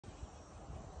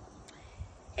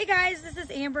Hey guys, this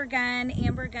is Amber Gunn,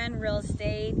 Amber Gunn Real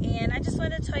Estate, and I just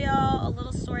wanted to tell y'all a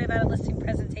little story about a listing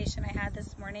presentation I had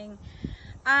this morning.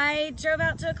 I drove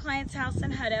out to a client's house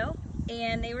in Hutto,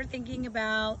 and they were thinking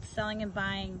about selling and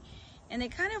buying, and they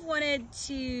kind of wanted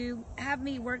to have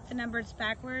me work the numbers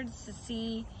backwards to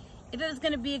see if it was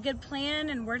going to be a good plan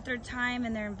and worth their time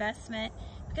and their investment,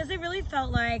 because they really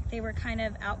felt like they were kind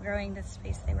of outgrowing the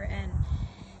space they were in.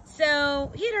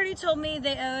 So he had already told me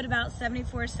they owed about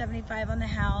 $74,75 on the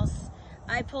house.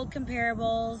 I pulled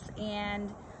comparables, and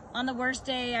on the worst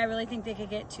day, I really think they could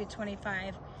get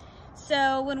 $225.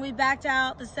 So when we backed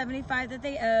out the $75 that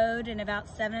they owed and about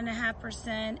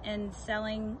 7.5% in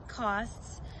selling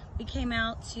costs, we came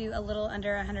out to a little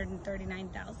under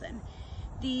 $139,000.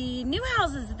 The new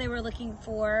houses that they were looking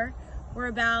for were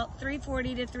about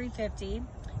 $340 to $350,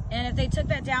 and if they took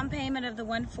that down payment of the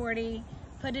 $140,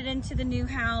 put it into the new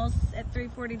house at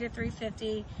 $340 to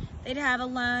 $350, they'd have a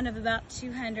loan of about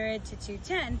 $200 to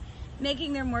 $210,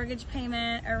 making their mortgage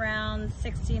payment around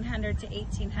 $1,600 to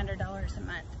 $1,800 a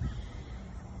month.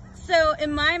 So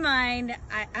in my mind,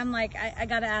 I'm like, I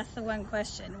gotta ask the one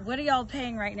question: what are y'all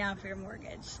paying right now for your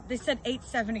mortgage? They said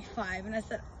 $875, and I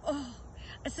said, oh,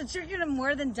 you're gonna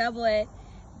more than double it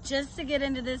just to get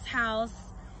into this house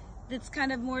that's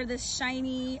kind of more this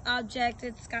shiny object.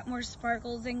 It's got more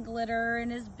sparkles and glitter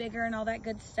and is bigger and all that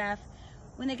good stuff,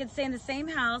 when they could stay in the same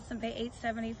house and pay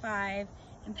 $875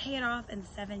 and pay it off in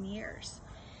 7 years.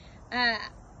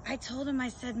 I told him, I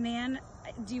said, man,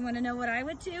 do you want to know what I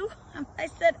would do? I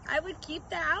said, I would keep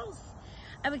the house.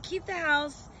 I would keep the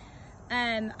house,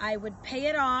 and I would pay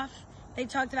it off. They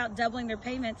talked about doubling their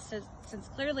payments, since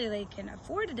clearly they can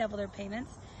afford to double their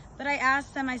payments. But I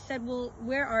asked them, I said, well,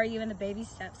 where are you in the baby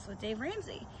steps with Dave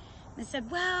Ramsey? And they said,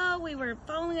 well, we were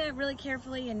following it really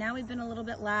carefully, and now we've been a little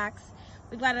bit lax.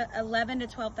 We've got $11,000 to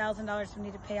 $12,000 we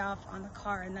need to pay off on the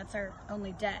car, and that's our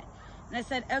only debt. And I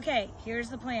said, okay, here's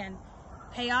the plan.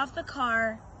 Pay off the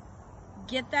car,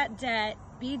 get that debt,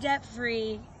 be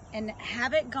debt-free, and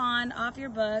have it gone off your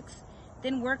books.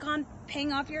 Then work on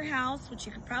paying off your house, which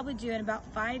you could probably do in about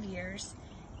 5 years.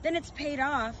 Then it's paid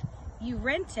off. You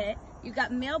rent it, you've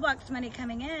got mailbox money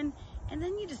coming in, and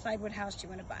then you decide what house you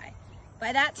want to buy.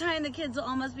 By that time, the kids will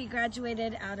almost be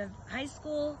graduated out of high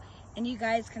school, and you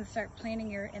guys can start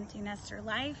planning your empty nester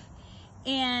life.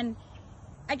 And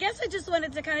I guess I just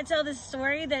wanted to kind of tell this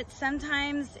story that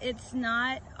sometimes it's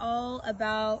not all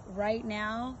about right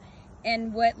now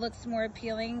and what looks more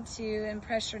appealing to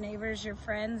impress your neighbors, your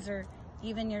friends, or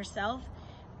even yourself.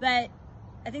 But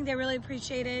I think they really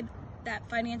appreciated that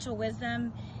financial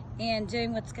wisdom and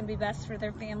doing what's going to be best for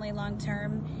their family long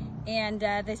term. And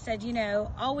they said, you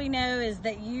know, all we know is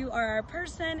that you are our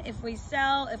person. If we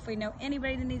sell, if we know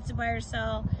anybody that needs to buy or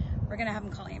sell, we're going to have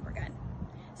them call Amber Gunn.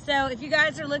 So if you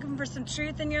guys are looking for some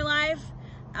truth in your life,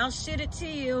 I'll shoot it to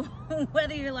you,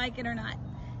 whether you like it or not.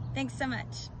 Thanks so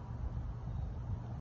much.